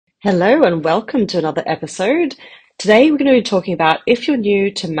Hello and welcome to another episode. Today we're going to be talking about if you're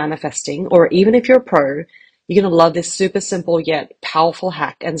new to manifesting or even if you're a pro, you're going to love this super simple yet powerful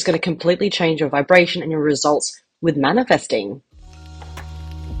hack and it's going to completely change your vibration and your results with manifesting.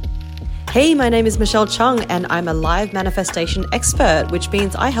 Hey, my name is Michelle Chung and I'm a live manifestation expert, which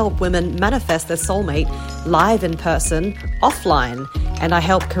means I help women manifest their soulmate live in person, offline. And I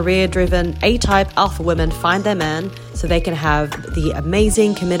help career-driven A-type alpha women find their man so they can have the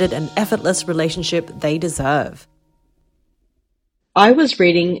amazing, committed and effortless relationship they deserve. I was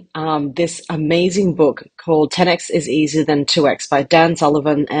reading this amazing book called 10x is Easier Than 2x by Dan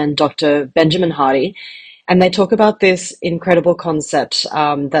Sullivan and Dr. Benjamin Hardy. And they talk about this incredible concept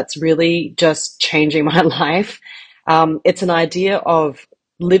that's really just changing my life. It's an idea of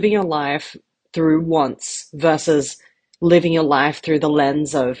living your life through wants versus living your life through the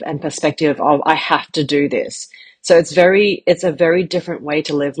lens of and perspective of I have to do this. So it's a very different way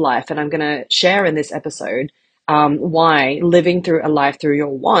to live life. And I'm going to share in this episode why living through a life through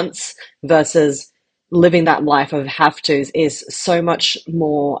your wants versus living that life of have tos is so much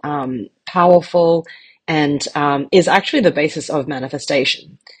more powerful and is actually the basis of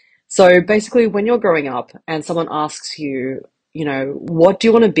manifestation. So basically, when you're growing up and someone asks you, what do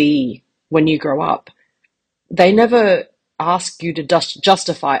you want to be when you grow up? They never ask you to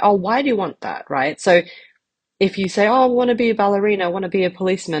justify, oh, why do you want that, right? So if you say, oh, I want to be a ballerina, I want to be a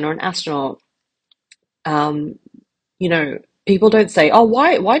policeman or an astronaut, um, people don't say, oh,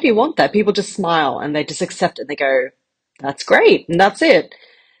 why do you want that? People just smile and they just accept it and they go, that's great, and that's it.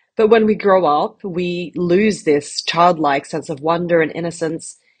 But when we grow up, we lose this childlike sense of wonder and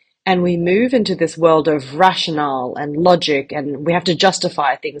innocence, and we move into this world of rationale and logic, and we have to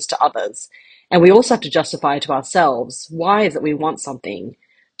justify things to others. And we also have to justify to ourselves why is it we want something.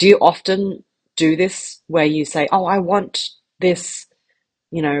 Do you often do this where you say, oh, I want this,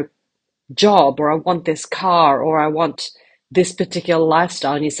 you know, job, or I want this car, or I want this particular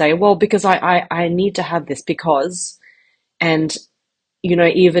lifestyle, and you say, well, because I need to have this because, and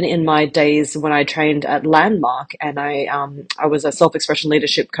even in my days when I trained at Landmark, and I was a self-expression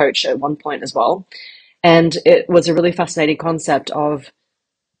leadership coach at one point as well, and it was a really fascinating concept of,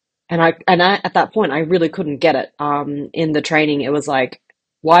 and I at that point I really couldn't get it. In the training, it was like,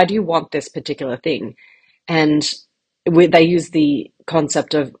 why do you want this particular thing? And they use the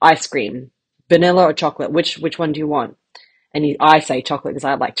concept of ice cream, vanilla or chocolate. Which one do you want? And I say chocolate because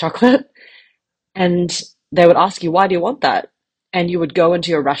I like chocolate. And they would ask you, why do you want that? And you would go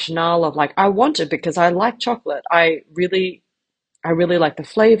into your rationale of like, I want it because I like chocolate. I really like the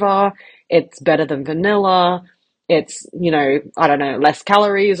flavor. It's better than vanilla. It's, I don't know, less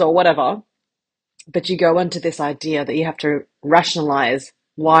calories or whatever. But you go into this idea that you have to rationalize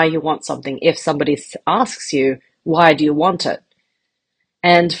why you want something if somebody asks you, why do you want it?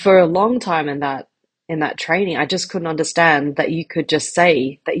 And for a long time in that training, I just couldn't understand that you could just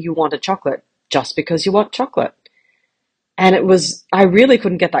say that you want a chocolate just because you want chocolate. And I really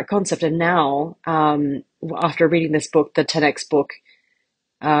couldn't get that concept. And now, after reading this book, the 10X book,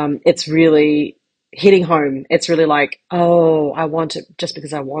 it's really hitting home. It's really like, oh, I want it just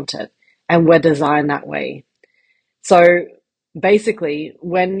because I want it. And we're designed that way. So basically,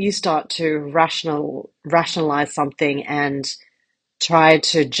 when you start to rationalize something and try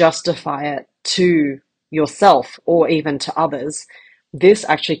to justify it to yourself or even to others, this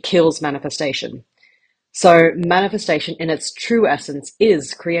actually kills manifestation. So manifestation in its true essence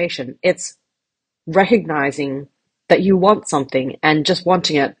is creation. It's recognizing that you want something and just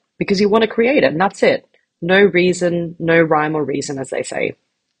wanting it because you want to create it, and that's it. No reason, no rhyme or reason, as they say.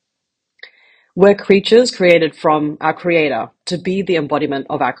 We're creatures created from our creator to be the embodiment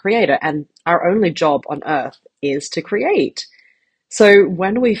of our creator, and our only job on earth is to create. So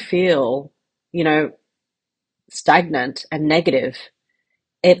when we feel, you know, stagnant and negative,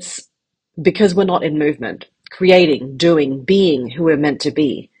 it's because we're not in movement, creating, doing, being who we're meant to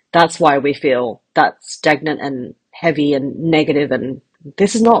be. That's why we feel that stagnant and heavy and negative, and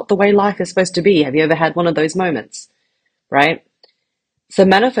this is not the way life is supposed to be. Have you ever had one of those moments, right? So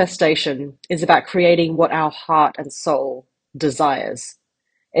manifestation is about creating what our heart and soul desires.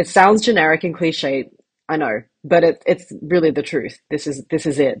 It sounds generic and cliche, I know, but it's really the truth. This is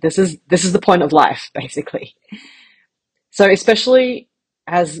it. This is the point of life, basically. So especially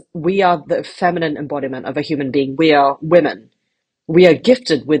as we are the feminine embodiment of a human being, we are women. We are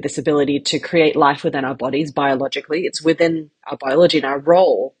gifted with this ability to create life within our bodies biologically. It's within our biology and our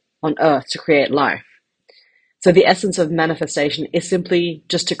role on earth to create life. So the essence of manifestation is simply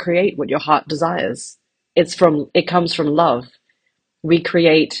just to create what your heart desires. It comes from love. We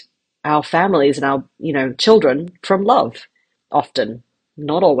create our families and our, children from love often.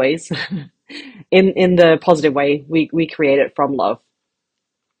 not always, in the positive way, we create it from love.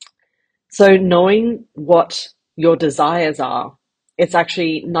 So knowing what your desires are, it's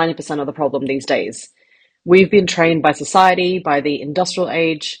actually 90% of the problem these days. We've been trained by society, by the industrial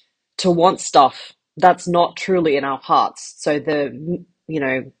age, to want stuff that's not truly in our hearts. So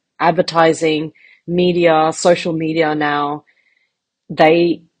advertising, media, social media now,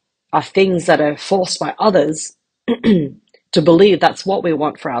 they are things that are forced by others to believe that's what we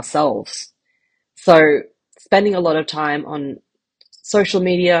want for ourselves. So spending a lot of time on social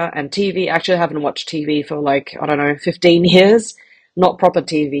media and TV. Actually, I haven't watched TV for like, I don't know, 15 years, not proper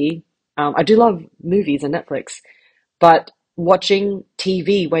TV. I do love movies and Netflix, but watching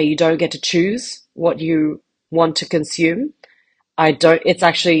TV where you don't get to choose what you want to consume, it's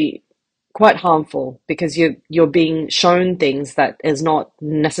actually quite harmful because you're being shown things that is not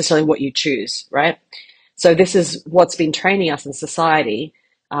necessarily what you choose, right? So this is what's been training us in society,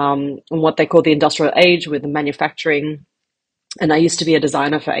 and what they call the industrial age with the manufacturing. And I used to be a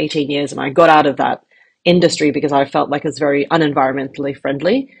designer for 18 years, and I got out of that industry because I felt like it's very unenvironmentally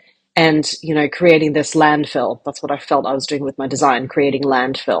friendly. And, creating this landfill, that's what I felt I was doing with my design, creating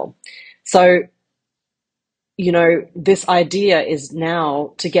landfill. So, this idea is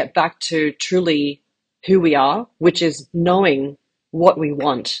now to get back to truly who we are, which is knowing what we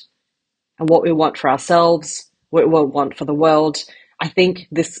want and what we want for ourselves, what we want for the world. I think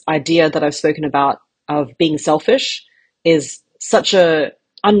this idea that I've spoken about of being selfish is such a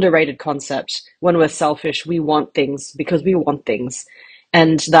underrated concept. When we're selfish, we want things because we want things.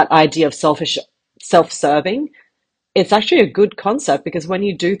 And that idea of self-serving, it's actually a good concept because when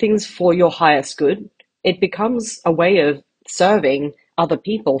you do things for your highest good, it becomes a way of serving other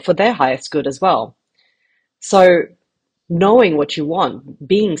people for their highest good as well. So knowing what you want,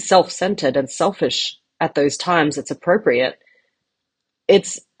 being self-centered and selfish at those times it's appropriate,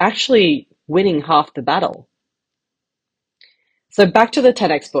 it's actually winning half the battle. So back to the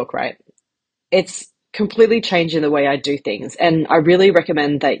 10X book, right? It's completely changing the way I do things. And I really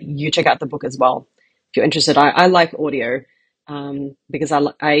recommend that you check out the book as well. If you're interested, I like audio, because I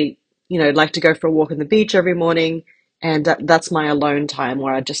like to go for a walk on the beach every morning. And that's my alone time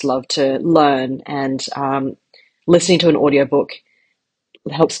where I just love to learn, and listening to an audiobook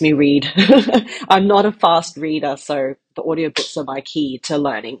helps me read. I'm not a fast reader, so the audiobooks are my key to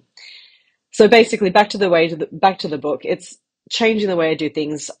learning. So basically, back to the book, it's changing the way I do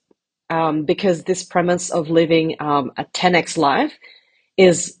things, because this premise of living a 10x life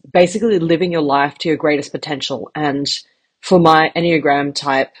is basically living your life to your greatest potential. And for my Enneagram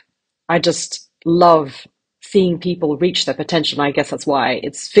type, I just love seeing people reach their potential. And I guess that's why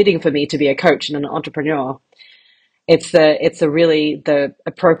it's fitting for me to be a coach and an entrepreneur. It's a really the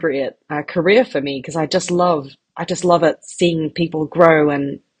appropriate career for me because I just love it seeing people grow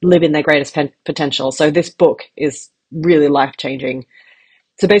and live in their greatest potential. So this book is really life changing.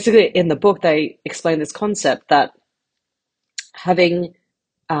 So basically, in the book, they explain this concept that having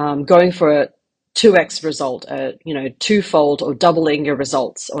going for a 2x result, twofold or doubling your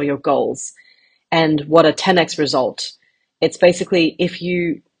results or your goals, and what a 10x result. It's basically if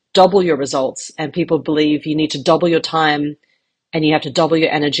you double your results, and people believe you need to double your time and you have to double your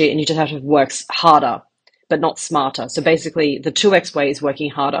energy and you just have to work harder, but not smarter. So basically, the 2x way is working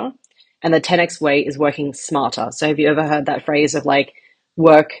harder, and the 10x way is working smarter. So have you ever heard that phrase of like,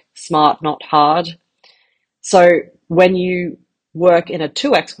 work smart, not hard? So when you work in a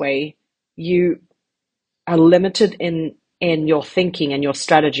 2x way, you are limited in your thinking and your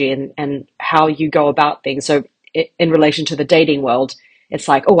strategy and how you go about things. So in relation to the dating world, it's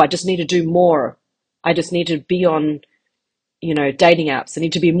like, oh, I just need to do more. I just need to be on, dating apps. I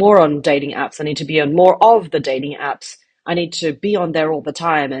need to be more on dating apps. I need to be on more of the dating apps. I need to be on there all the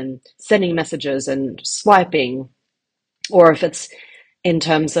time and sending messages and swiping. Or if it's in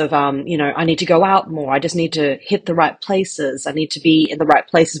terms of, I need to go out more. I just need to hit the right places. I need to be in the right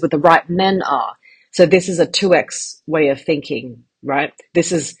places where the right men are. So this is a 2x way of thinking, right?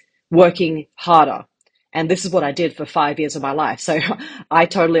 This is working harder. And this is what I did for 5 years of my life. So I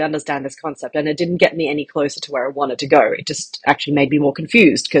totally understand this concept, and it didn't get me any closer to where I wanted to go. It just actually made me more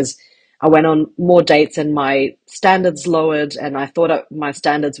confused because I went on more dates and my standards lowered, and I thought my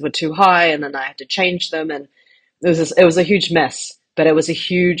standards were too high, and then I had to change them. And it was a huge mess, but it was a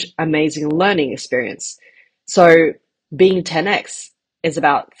huge, amazing learning experience. So being 10x is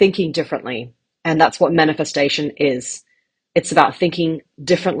about thinking differently. And that's what manifestation is. It's about thinking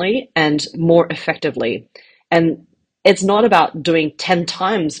differently and more effectively. And it's not about doing 10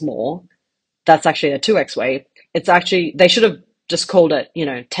 times more. That's actually a 2x way. It's actually, they should have just called it,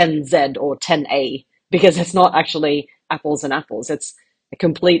 10Z or 10A, because it's not actually apples and apples. It's a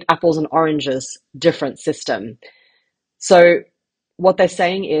complete apples and oranges different system. So what they're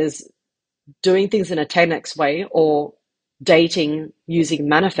saying is doing things in a 10x way, or dating using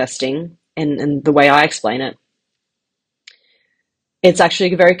manifesting in the way I explain it, it's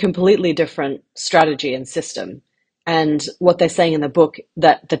actually a very completely different strategy and system. And what they're saying in the book,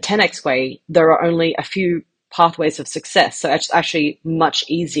 that the 10x way, there are only a few pathways of success. So it's actually much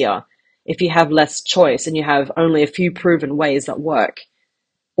easier if you have less choice and you have only a few proven ways that work.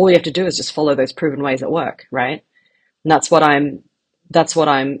 All you have to do is just follow those proven ways that work, right? And that's what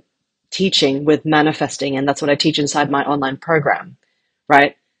I'm teaching with manifesting, and that's what I teach inside my online program,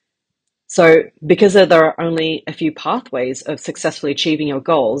 right? So because there are only a few pathways of successfully achieving your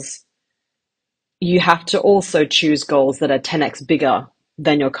goals, you have to also choose goals that are 10x bigger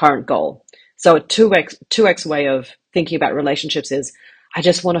than your current goal. So a 2x way of thinking about relationships is, I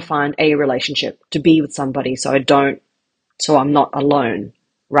just want to find a relationship to be with somebody so I'm not alone,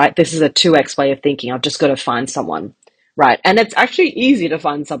 right? This is a 2x way of thinking. I've just got to find someone, right? And it's actually easy to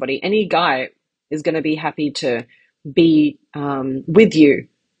find somebody. Any guy is going to be happy to be with you.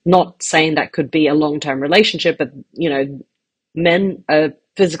 Not saying that could be a long-term relationship, but men are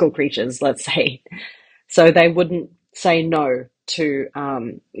physical creatures, let's say. So they wouldn't say no to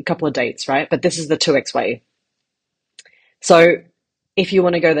a couple of dates, right? But this is the 2x way. So if you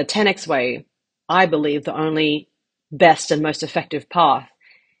want to go the 10x way, I believe the only best and most effective path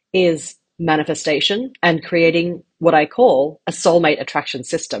is manifestation and creating what I call a soulmate attraction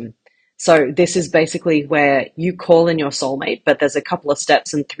system. So this is basically where you call in your soulmate, but there's a couple of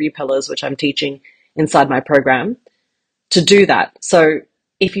steps and 3 pillars, which I'm teaching inside my program to do that. So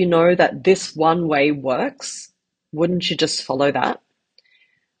if you know that this one way works, wouldn't you just follow that?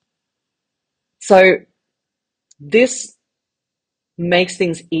 So this makes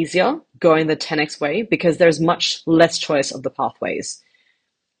things easier going the 10x way because there's much less choice of the pathways.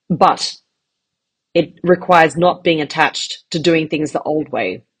 But it requires not being attached to doing things the old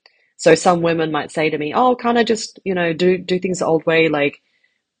way. So some women might say to me, "Oh, can't I just, do things the old way, like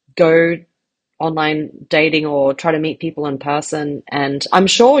go online dating or try to meet people in person?" And I'm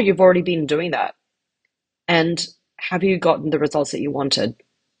sure you've already been doing that. And have you gotten the results that you wanted?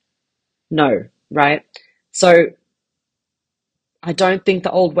 No, right? So I don't think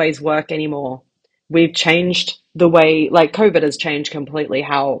the old ways work anymore. We've changed the way, like COVID has changed completely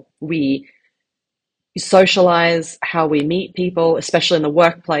how we socialize, how we meet people, especially in the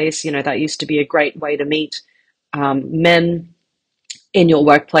workplace. That used to be a great way to meet men in your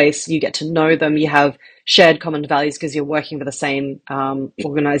workplace. You get to know them. You have shared common values because you're working for the same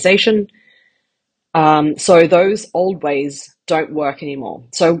organization. So those old ways don't work anymore.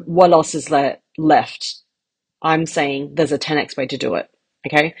 So what else is left? I'm saying there's a 10x way to do it.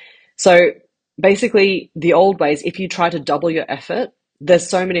 Okay. So basically, the old ways, if you try to double your effort, there's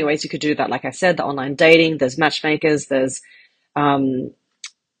so many ways you could do that. Like I said, the online dating, there's matchmakers, there's, you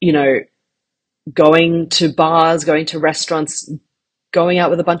know, going to bars, going to restaurants, going out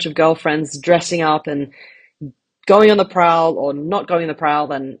with a bunch of girlfriends, dressing up and going on the prowl, or not going on the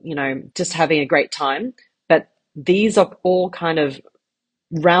prowl, and, just having a great time. But these are all kind of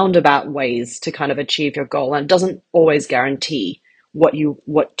roundabout ways to kind of achieve your goal, and it doesn't always guarantee what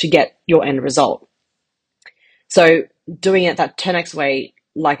to get your end result. So doing it that 10x way,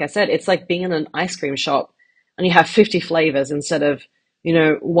 like I said, it's like being in an ice cream shop and you have 50 flavors instead of,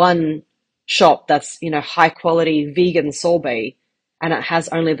 one shop that's, high quality vegan sorbet, and it has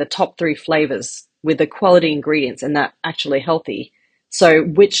only the top 3 flavors with the quality ingredients and that actually healthy. So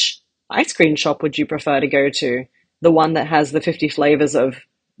which ice cream shop would you prefer to go to? The one that has the 50 flavors of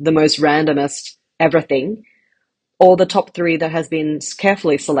the most randomest everything, or the top 3 that has been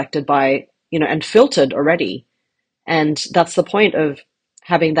carefully selected by, and filtered already? And that's the point of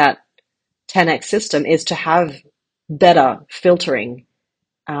having that 10x system, is to have better filtering,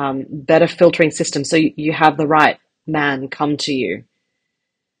 system, so you have the right man come to you.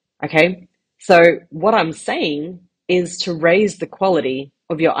 Okay. So what I'm saying is to raise the quality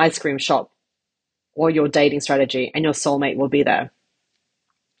of your ice cream shop or your dating strategy, and your soulmate will be there.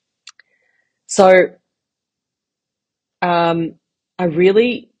 So, a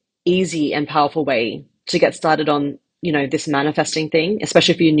really easy and powerful way to get started on, this manifesting thing,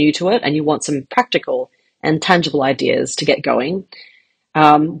 especially if you're new to it and you want some practical and tangible ideas to get going.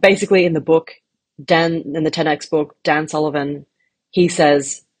 Basically, in the book, in the 10X book, Dan Sullivan, he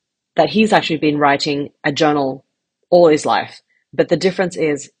says that he's actually been writing a journal all his life. But the difference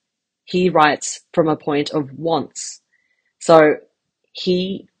is he writes from a point of wants. So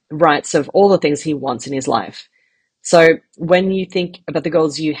he writes of all the things he wants in his life. So when you think about the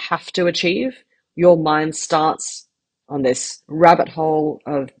goals you have to achieve, your mind starts on this rabbit hole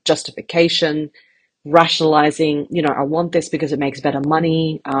of justification, rationalizing, I want this because it makes better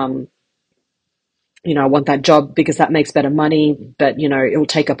money. I want that job because that makes better money, but, it will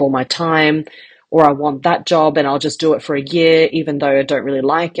take up all my time. Or I want that job and I'll just do it for a year, even though I don't really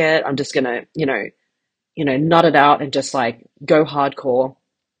like it. I'm just going to, nut it out and just like go hardcore.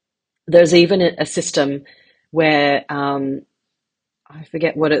 There's even a system where, I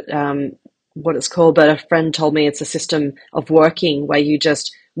forget what it's called, but a friend told me it's a system of working where you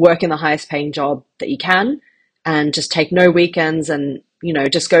just work in the highest paying job that you can and just take no weekends and,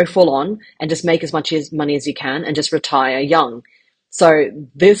 just go full on and just make as much money as you can and just retire young. So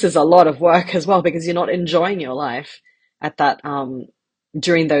this is a lot of work as well because you're not enjoying your life at that,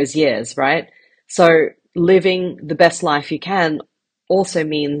 during those years, right? So living the best life you can also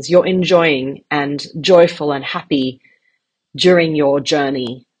means you're enjoying and joyful and happy during your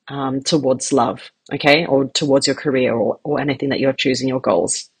journey towards love, okay, or towards your career or anything that you're choosing, your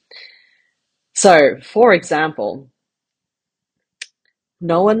goals. So, for example,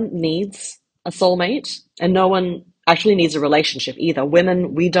 no one needs a soulmate and no one actually needs a relationship either.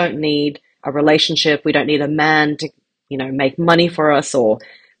 Women, we don't need a relationship. We don't need a man to, make money for us or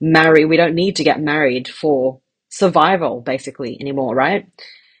marry. We don't need to get married for survival, basically, anymore, right?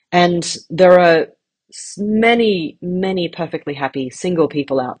 And there are many, many perfectly happy single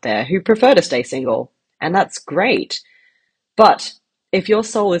people out there who prefer to stay single, and that's great. But if your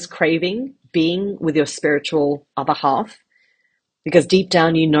soul is craving being with your spiritual other half, because deep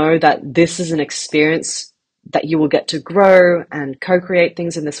down you know that this is an experience that you will get to grow and co-create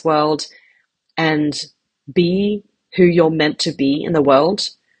things in this world and be who you're meant to be in the world,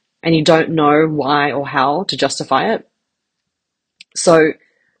 and you don't know why or how to justify it. So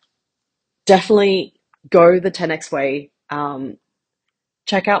definitely go the 10x way.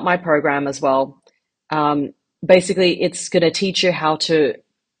 Check out my program as well. Basically, it's going to teach you how to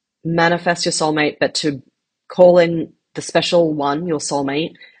manifest your soulmate, but to call in the special one, your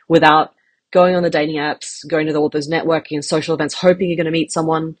soulmate, without going on the dating apps, going to all those networking and social events, hoping you're going to meet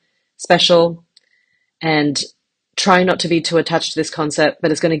someone special, and trying not to be too attached to this concept,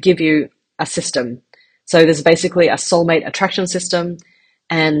 but it's going to give you a system. So there's basically a soulmate attraction system,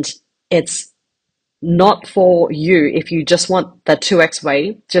 and it's not for you if you just want the 2x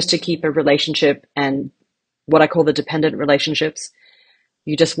way, just to keep a relationship and what I call the dependent relationships.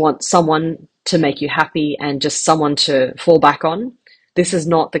 You just want someone to make you happy and just someone to fall back on. This is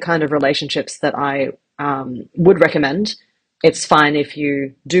not the kind of relationships that I would recommend. It's fine if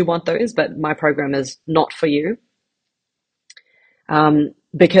you do want those, but my program is not for you.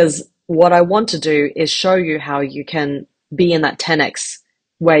 Because what I want to do is show you how you can be in that 10x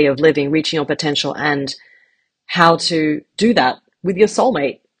way of living, reaching your potential, and how to do that with your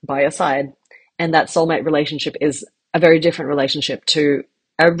soulmate by your side. And that soulmate relationship is a very different relationship to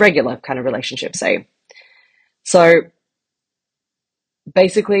a regular kind of relationship, say. So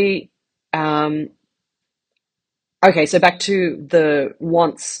basically, okay, so back to the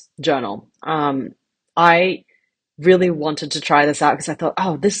wants journal. I really wanted to try this out because I thought,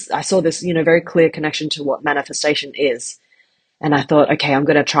 I saw this, very clear connection to what manifestation is. And I thought, okay, I'm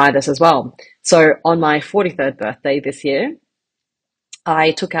going to try this as well. So on my 43rd birthday this year,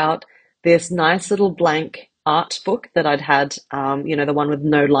 I took out this nice little blank art book that I'd had, the one with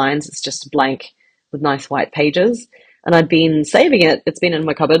no lines. It's just blank with nice white pages. And I'd been saving it. It's been in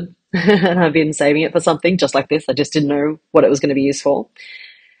my cupboard and I've been saving it for something just like this. I just didn't know what it was going to be used for.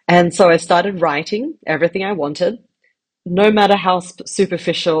 And so I started writing everything I wanted, no matter how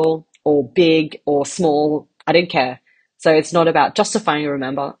superficial or big or small, I didn't care. So it's not about justifying,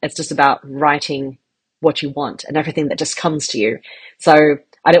 remember, it's just about writing what you want and everything that just comes to you. So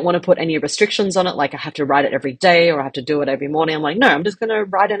I didn't want to put any restrictions on it, like I have to write it every day or I have to do it every morning. I'm like, no, I'm just going to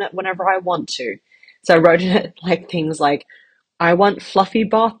write in it whenever I want to. So I wrote in it like things like, I want fluffy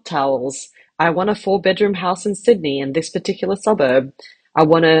bath towels. I want a 4-bedroom house in Sydney in this particular suburb. I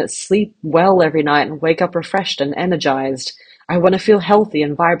want to sleep well every night and wake up refreshed and energized. I want to feel healthy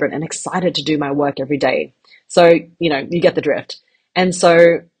and vibrant and excited to do my work every day. So, you get the drift. And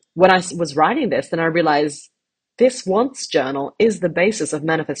so when I was writing this, then I realized this wants journal is the basis of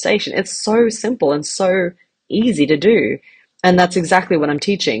manifestation. It's so simple and so easy to do. And that's exactly what I'm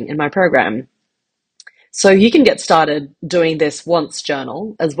teaching in my program. So you can get started doing this wants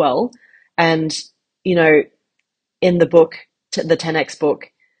journal as well. And, in the book, the 10X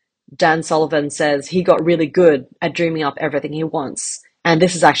book, Dan Sullivan says he got really good at dreaming up everything he wants. And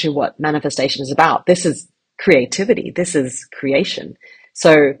this is actually what manifestation is about. This is creativity. This is creation.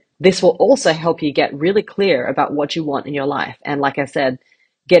 So this will also help you get really clear about what you want in your life. And like I said,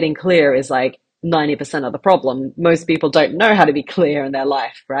 getting clear is like 90% of the problem. Most people don't know how to be clear in their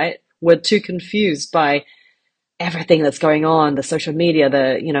life, right? We're too confused by everything that's going on, the social media,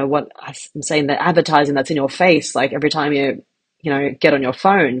 what I'm saying, the advertising that's in your face, like every time you get on your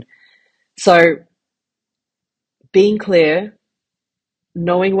phone. So being clear,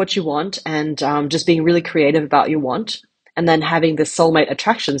 knowing what you want, and just being really creative about your want, and then having this soulmate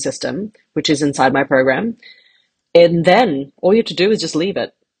attraction system, which is inside my program. And then all you have to do is just leave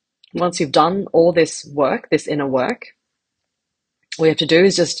it. Once you've done all this work, this inner work, all you have to do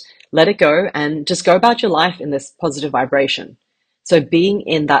is just let it go and just go about your life in this positive vibration. So being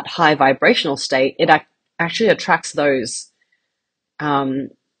in that high vibrational state, it actually attracts um,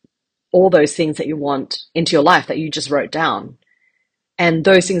 all those things that you want into your life that you just wrote down. And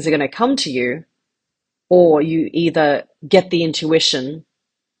those things are going to come to you, or you either get the intuition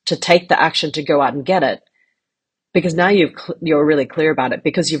to take the action to go out and get it, because now you're really clear about it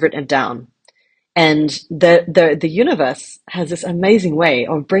because you've written it down. And the universe has this amazing way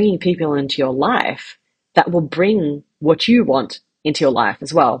of bringing people into your life that will bring what you want into your life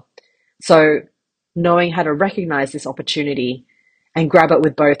as well. So knowing how to recognize this opportunity and grab it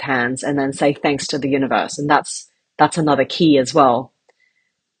with both hands and then say thanks to the universe. And that's another key as well.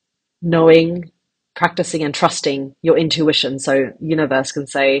 Knowing, practicing and trusting your intuition, so universe can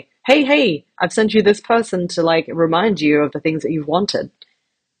say, hey, I've sent you this person to like remind you of the things that you've wanted.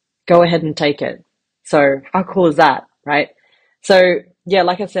 Go ahead and take it. So how cool is that, right? So yeah,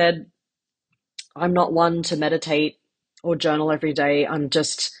 like I said, I'm not one to meditate or journal every day. I'm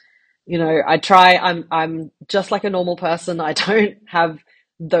just, I try. I'm just like a normal person. I don't have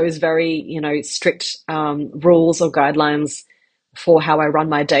those very, strict rules or guidelines for how I run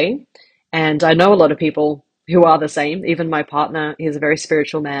my day. And I know a lot of people who are the same. Even my partner, he's a very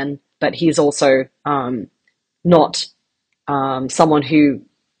spiritual man, but he's also not someone who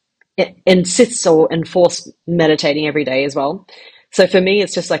insists or enforce meditating every day as well. So for me,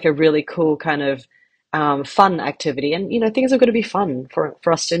 it's just like a really cool kind of fun activity, and things are going to be fun for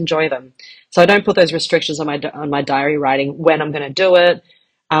us to enjoy them. So I don't put those restrictions on my diary writing when I'm going to do it.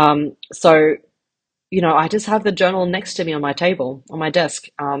 So I just have the journal next to me on my table, on my desk,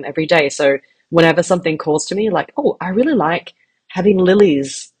 every day. So whenever something calls to me, like, oh, I really like having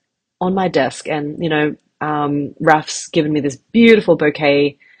lilies on my desk, and Raf's given me this beautiful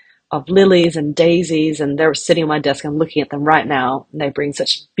bouquet of lilies and daisies, and they're sitting on my desk. I'm looking at them right now, and they bring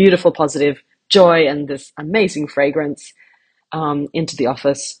such beautiful, positive joy and this amazing fragrance into the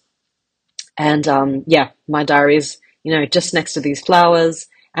office. And yeah, my diary is, just next to these flowers,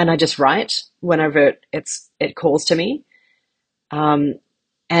 and I just write whenever it calls to me. And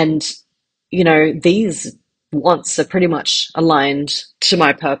these wants are pretty much aligned to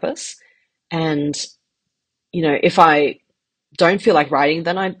my purpose. And if I don't feel like writing,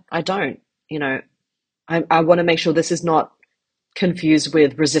 then I don't. I want to make sure this is not confused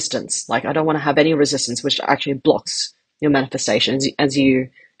with resistance. Like, I don't want to have any resistance, which actually blocks your manifestations, as you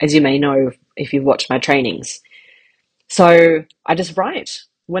may know if you've watched my trainings. So I just write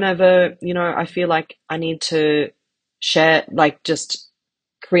whenever I feel like I need to share, like just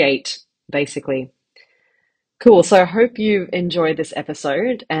create, basically. Cool. So I hope you enjoyed this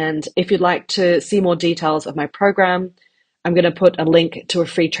episode. And if you'd like to see more details of my program, I'm going to put a link to a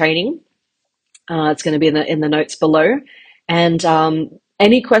free training. It's going to be in the notes below. And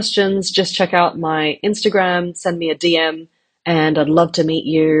any questions, just check out my Instagram, send me a DM, and I'd love to meet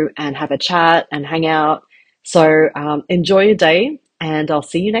you and have a chat and hang out. So enjoy your day, and I'll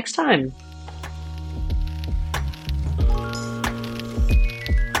see you next time.